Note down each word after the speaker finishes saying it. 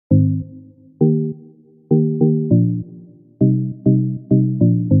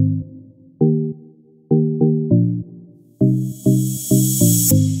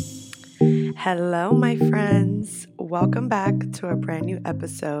Hello, my friends. Welcome back to a brand new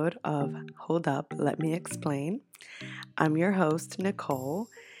episode of Hold Up, Let Me Explain. I'm your host, Nicole,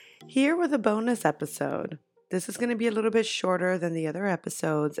 here with a bonus episode. This is going to be a little bit shorter than the other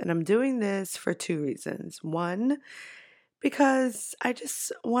episodes, and I'm doing this for two reasons. One, because I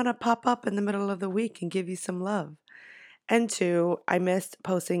just want to pop up in the middle of the week and give you some love. And two, I missed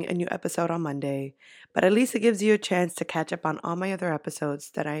posting a new episode on Monday, but at least it gives you a chance to catch up on all my other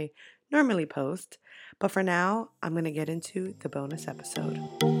episodes that I normally post. But for now, I'm going to get into the bonus episode.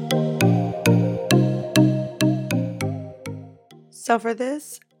 So, for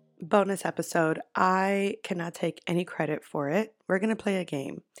this bonus episode, I cannot take any credit for it. We're going to play a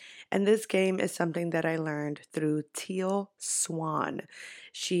game. And this game is something that I learned through Teal Swan.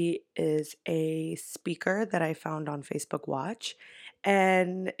 She is a speaker that I found on Facebook Watch.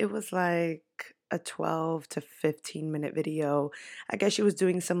 And it was like a 12 to 15-minute video. I guess she was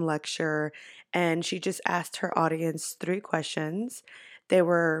doing some lecture and she just asked her audience three questions. They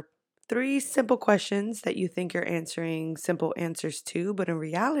were three simple questions that you think you're answering simple answers to, but in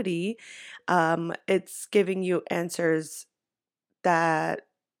reality, it's giving you answers that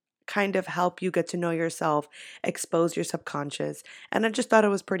kind of help you get to know yourself, expose your subconscious. And I just thought it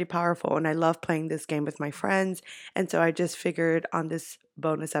was pretty powerful. And I love playing this game with my friends. And so I just figured on this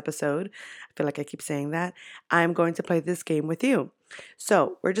bonus episode, I feel like I keep saying that, I'm going to play this game with you.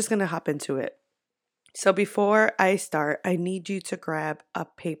 So we're just going to hop into it. So before I start, I need you to grab a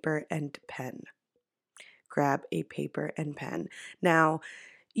paper and pen. Grab a paper and pen. Now,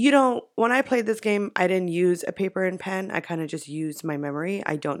 when I played this game, I didn't use a paper and pen. I kind of just used my memory.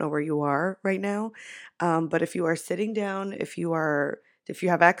 I don't know where you are right now. But if you are sitting down, if you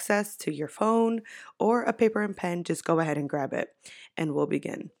have access to your phone or a paper and pen, just go ahead and grab it and we'll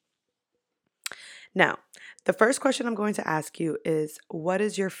begin. Now, the first question I'm going to ask you is, what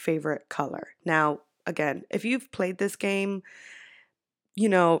is your favorite color? Now, again, if you've played this game, you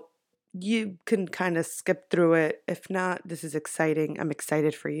know, you can kind of skip through it. If not, this is exciting. I'm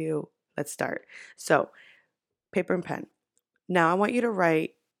excited for you. Let's start. So, paper and pen. Now, I want you to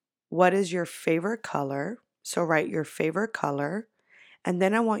write what is your favorite color. So, write your favorite color. And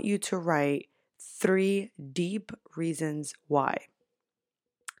then I want you to write 3 deep reasons why.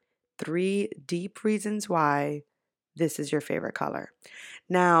 3 deep reasons why this is your favorite color.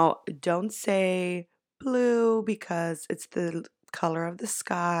 Now, don't say blue because it's the color of the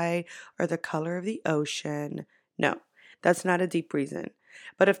sky or the color of the ocean. No, that's not a deep reason.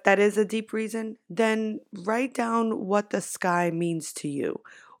 But if that is a deep reason, then write down what the sky means to you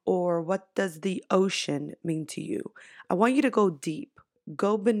or what does the ocean mean to you. I want you to go deep.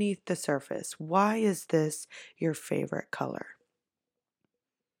 Go beneath the surface. Why is this your favorite color?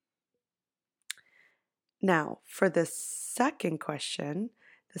 Now, for the second question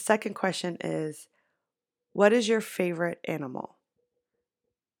is, what is your favorite animal?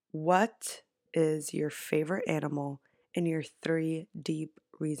 What is your favorite animal and your 3 deep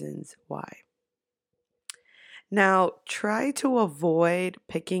reasons why? Now, try to avoid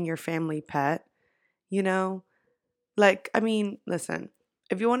picking your family pet, you know? Listen,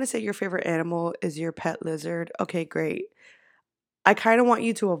 if you want to say your favorite animal is your pet lizard, okay, great. I kind of want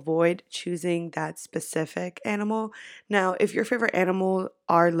you to avoid choosing that specific animal. Now, if your favorite animal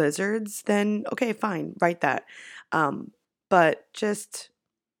are lizards, then okay, fine, write that. But just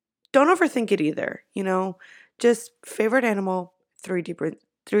don't overthink it either, Just favorite animal, 3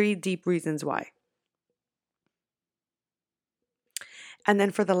 deep reasons why. And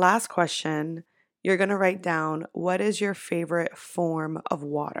then for the last question, you're going to write down, what is your favorite form of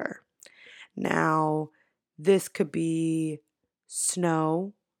water? Now, this could be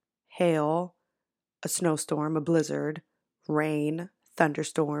snow, hail, a snowstorm, a blizzard, rain,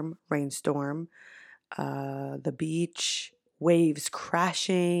 thunderstorm, rainstorm, the beach, waves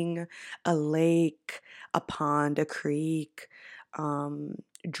crashing, a lake, a pond, a creek,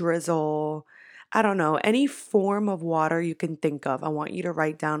 drizzle. I don't know, any form of water you can think of. I want you to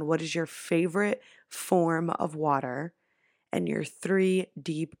write down what is your favorite form of water and your 3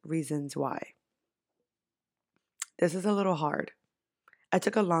 deep reasons why. This is a little hard. I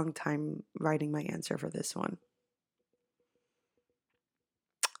took a long time writing my answer for this one.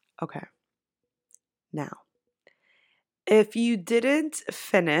 Okay. Now, if you didn't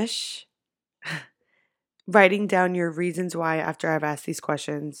finish writing down your reasons why after I've asked these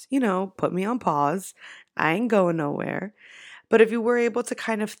questions, put me on pause. I ain't going nowhere. But if you were able to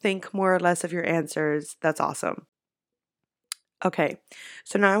kind of think more or less of your answers, that's awesome. Okay,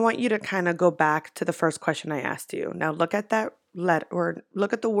 so now I want you to kind of go back to the first question I asked you. Now look at that letter or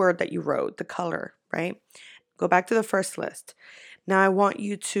look at the word that you wrote, the color, right? Go back to the first list. Now I want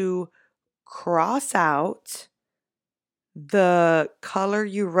you to cross out the color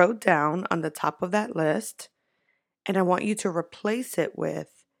you wrote down on the top of that list, and I want you to replace it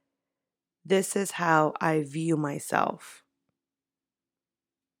with, this is how I view myself.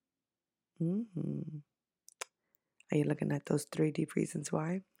 Mhm. Are you looking at those 3 deep reasons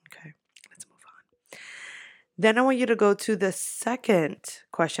why? Okay, let's move on. Then I want you to go to the second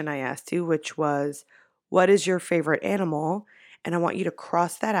question I asked you, which was, what is your favorite animal? And I want you to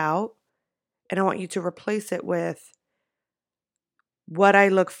cross that out, and I want you to replace it with what I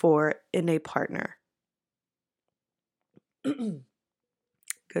look for in a partner. Good,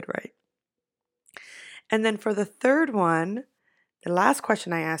 right? And then for the third one, the last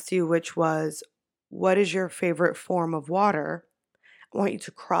question I asked you, which was, what is your favorite form of water? I want you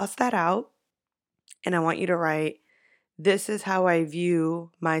to cross that out, and I want you to write, this is how I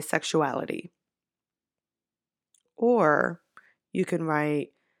view my sexuality. Or you can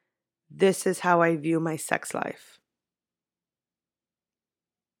write, this is how I view my sex life.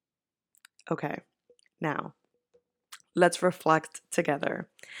 Okay, now let's reflect together.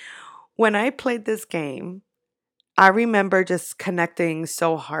 When I played this game, I remember just connecting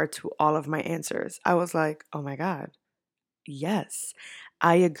so hard to all of my answers. I was like, oh my God, yes,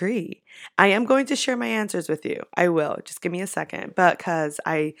 I agree. I am going to share my answers with you. I will. Just give me a second. But because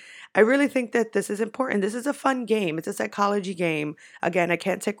I really think that this is important. This is a fun game. It's a psychology game. Again, I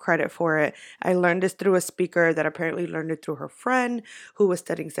can't take credit for it. I learned this through a speaker that apparently learned it through her friend who was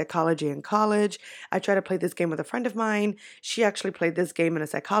studying psychology in college. I tried to play this game with a friend of mine. She actually played this game in a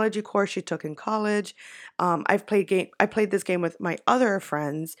psychology course she took in college. I played this game with my other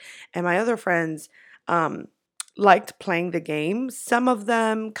friends, and my other friends liked playing the game. Some of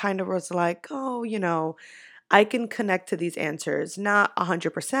them kind of was like, oh, I can connect to these answers. Not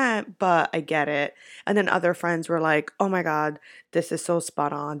 100%, but I get it. And then other friends were like, oh my God, this is so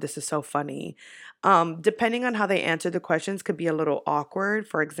spot on. This is so funny. Depending on how they answered the questions could be a little awkward.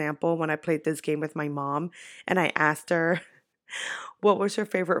 For example, when I played this game with my mom and I asked her what was her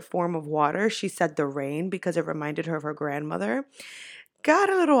favorite form of water, she said the rain because it reminded her of her grandmother.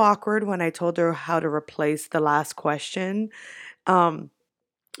 Got a little awkward when I told her how to replace the last question. Um,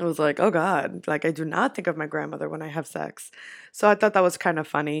 I was like, oh God, like I do not think of my grandmother when I have sex. So I thought that was kind of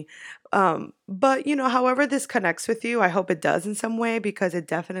funny. But however this connects with you, I hope it does in some way because it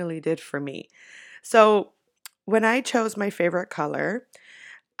definitely did for me. So when I chose my favorite color,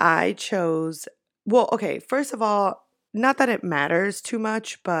 I chose, well, okay, first of all, not that it matters too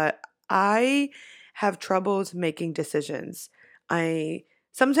much, but I have troubles making decisions. I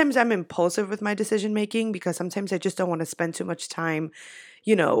Sometimes I'm impulsive with my decision making because sometimes I just don't want to spend too much time,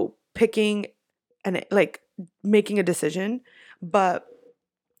 picking and like making a decision. But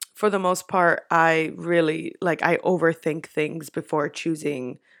for the most part, I really like I overthink things before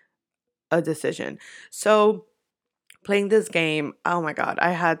choosing a decision. So playing this game, oh my God,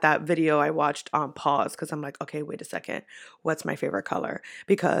 I had that video I watched on pause because I'm like, okay, wait a second. What's my favorite color?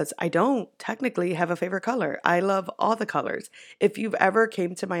 Because I don't technically have a favorite color. I love all the colors. If you've ever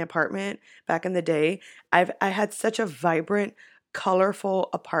came to my apartment back in the day, I had such a vibrant, colorful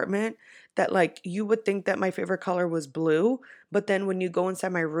apartment that like you would think that my favorite color was blue, but then when you go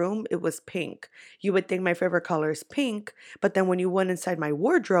inside my room, it was pink. You would think my favorite color is pink, but then when you went inside my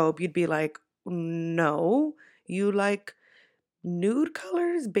wardrobe, you'd be like, no, you like nude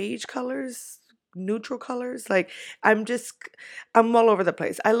colors, beige colors, neutral colors. Like I'm all over the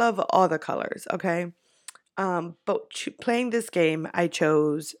place. I love all the colors, okay? But playing this game, I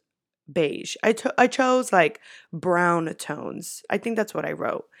chose beige. I chose like brown tones. I think that's what I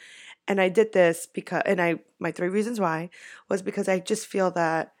wrote. And I did this because my 3 reasons why was because I just feel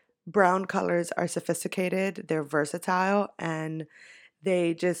that brown colors are sophisticated, they're versatile, and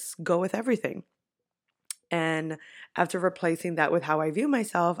they just go with everything. And after replacing that with how I view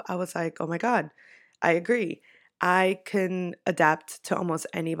myself, I was like, oh my God, I agree. I can adapt to almost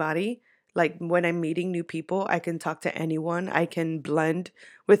anybody. Like when I'm meeting new people, I can talk to anyone. I can blend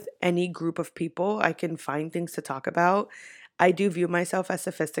with any group of people. I can find things to talk about. I do view myself as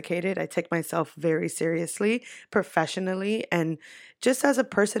sophisticated. I take myself very seriously, professionally, and just as a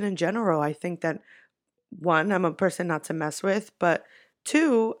person in general. I think that one, I'm a person not to mess with, but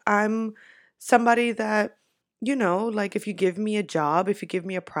two, I'm somebody that, like if you give me a job, if you give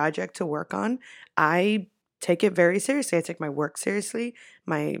me a project to work on, I take it very seriously. I take my work seriously,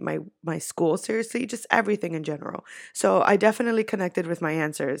 my school seriously, just everything in general. So I definitely connected with my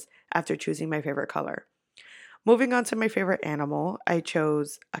answers after choosing my favorite color. Moving on to my favorite animal, I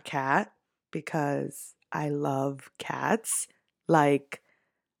chose a cat because I love cats. Like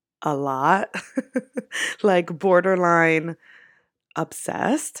a lot, like borderline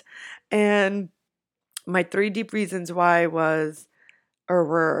obsessed. And my three deep reasons why was or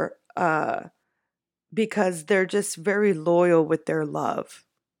were because they're just very loyal with their love.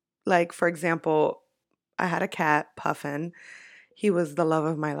 Like, for example, I had a cat, Puffin. He was the love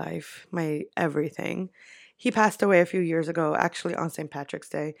of my life, my everything. He passed away a few years ago, actually on St. Patrick's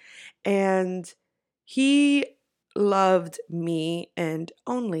Day. And he loved me and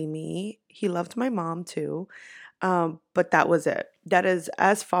only me. He loved my mom too. But that was it. That is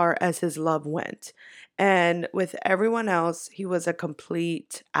as far as his love went. And with everyone else, he was a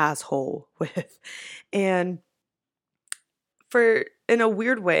complete asshole with. And for in a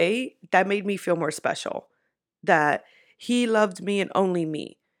weird way, that made me feel more special. That he loved me and only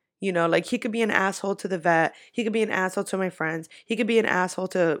me. You know, like he could be an asshole to the vet, he could be an asshole to my friends, he could be an asshole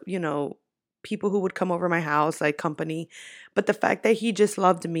to, people who would come over my house, like company. But the fact that he just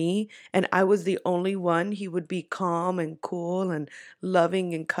loved me and I was the only one he would be calm and cool and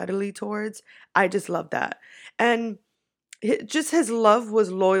loving and cuddly towards, I just love that. And just his love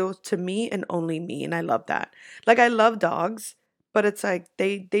was loyal to me and only me, and I love that. Like I love dogs, but it's like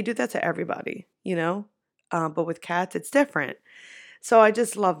they do that to everybody, you know. But with cats, it's different. So I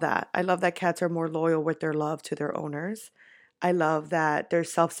just love that. I love that cats are more loyal with their love to their owners. I love that they're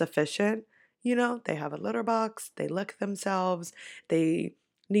self sufficient. You know, they have a litter box, they lick themselves, they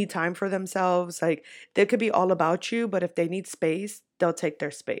need time for themselves. Like they could be all about you, but if they need space, they'll take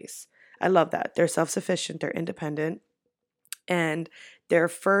their space. I love that. They're self sufficient, they're independent, and they're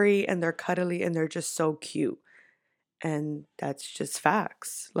furry and they're cuddly and they're just so cute. And that's just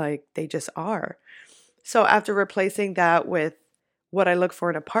facts. Like they just are. So after replacing that with what I look for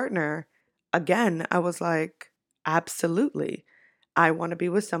in a partner, again, I was like, absolutely. I want to be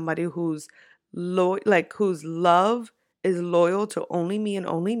with somebody who's like whose love is loyal to only me and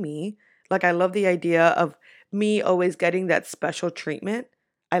only me. Like I love the idea of me always getting that special treatment.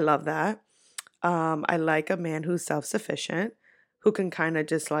 I love that. I like a man who's self sufficient, who can kind of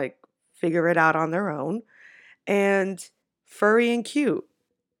just like figure it out on their own, and furry and cute.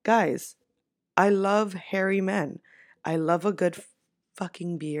 Guys, I love hairy men. I love a good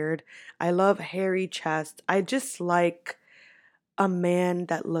fucking beard. I love hairy chest. I just like a man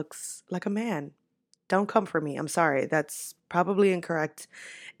that looks like a man. Don't come for me. I'm sorry. That's probably incorrect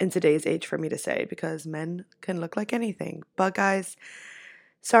in today's age for me to say because men can look like anything. But guys,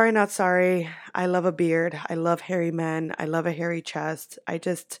 sorry, not sorry. I love a beard. I love hairy men. I love a hairy chest. I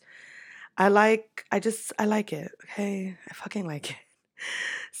like it. Okay. I fucking like it.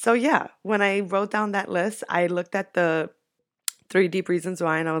 So yeah, when I wrote down that list, I looked at the three deep reasons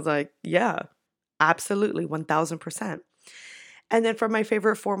why and I was like, yeah, absolutely, 1000%. And then for my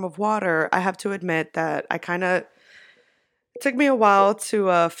favorite form of water, I have to admit that I kind of it took me a while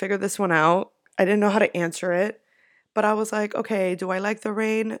to figure this one out. I didn't know how to answer it. But I was like, okay, do I like the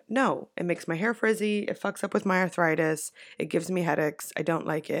rain? No. It makes my hair frizzy. It fucks up with my arthritis. It gives me headaches. I don't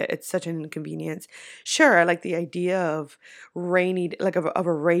like it. It's such an inconvenience. Sure, I like the idea of of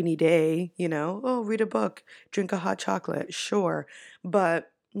a rainy day, you know? Oh, read a book, drink a hot chocolate. Sure.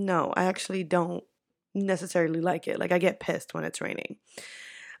 But no, I actually don't necessarily like it. Like I get pissed when it's raining.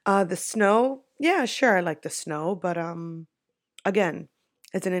 The snow, yeah, sure, I like the snow, but again,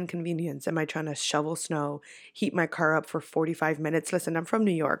 it's an inconvenience. Am I trying to shovel snow, heat my car up for 45 minutes? Listen, I'm from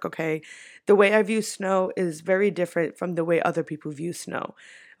New York, okay? The way I view snow is very different from the way other people view snow,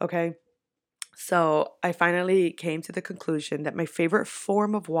 okay? So I finally came to the conclusion that my favorite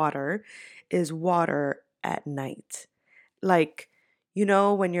form of water is water at night. Like,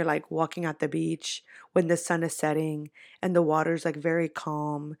 when you're like walking at the beach, when the sun is setting and the water's like very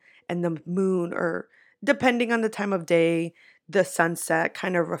calm and the moon, or depending on the time of day, the sunset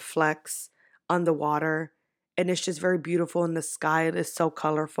kind of reflects on the water. And it's just very beautiful, and the sky is so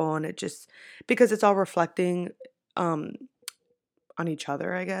colorful, and it just because it's all reflecting um on each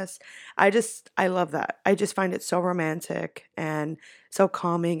other, I guess. I love that. I just find it so romantic and so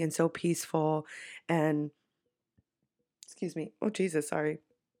calming and so peaceful and excuse me. Oh, Jesus, sorry.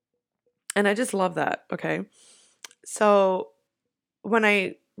 And I just love that. Okay. So when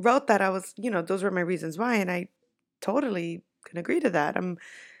I wrote that, I was, those were my reasons why. And I totally can agree to that. I'm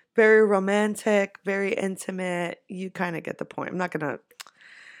very romantic, very intimate. You kind of get the point. I'm not going to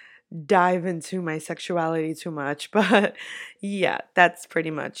dive into my sexuality too much, but yeah, that's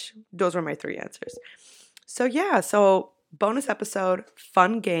pretty much, those were my three answers. So yeah, so bonus episode,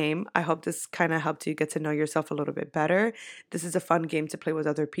 fun game. I hope this kind of helped you get to know yourself a little bit better. This is a fun game to play with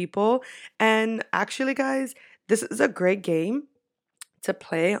other people. And actually, guys, this is a great game to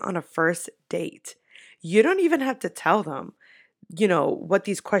play on a first date. You don't even have to tell them, what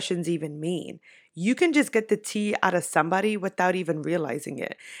these questions even mean. you can just get the tea out of somebody without even realizing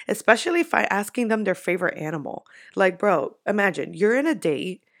it, especially if I asking them their favorite animal. Like, bro, imagine you're in a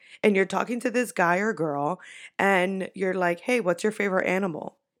date and you're talking to this guy or girl and you're like, hey, what's your favorite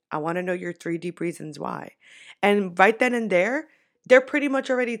animal? I want to know your three deep reasons why. And right then and there, they're pretty much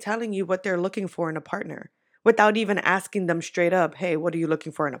already telling you what they're looking for in a partner without even asking them straight up, hey, what are you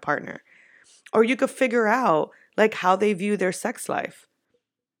looking for in a partner? Or you could figure out like how they view their sex life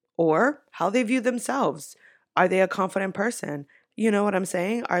or how they view themselves. Are they a confident person? You know what I'm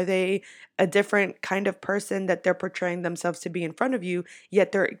saying? Are they a different kind of person that they're portraying themselves to be in front of you,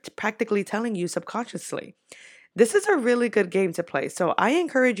 yet they're practically telling you subconsciously? This is a really good game to play. So I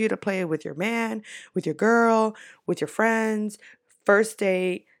encourage you to play it with your man, with your girl, with your friends, first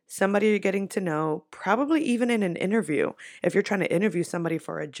date, somebody you're getting to know, probably even in an interview if you're trying to interview somebody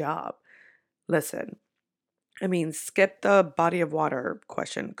for a job. Listen, I mean, skip the body of water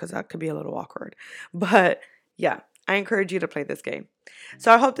question because that could be a little awkward. But yeah, I encourage you to play this game.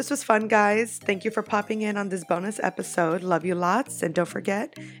 So I hope this was fun, guys. Thank you for popping in on this bonus episode. Love you lots. And don't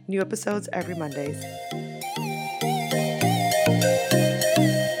forget, new episodes every Mondays.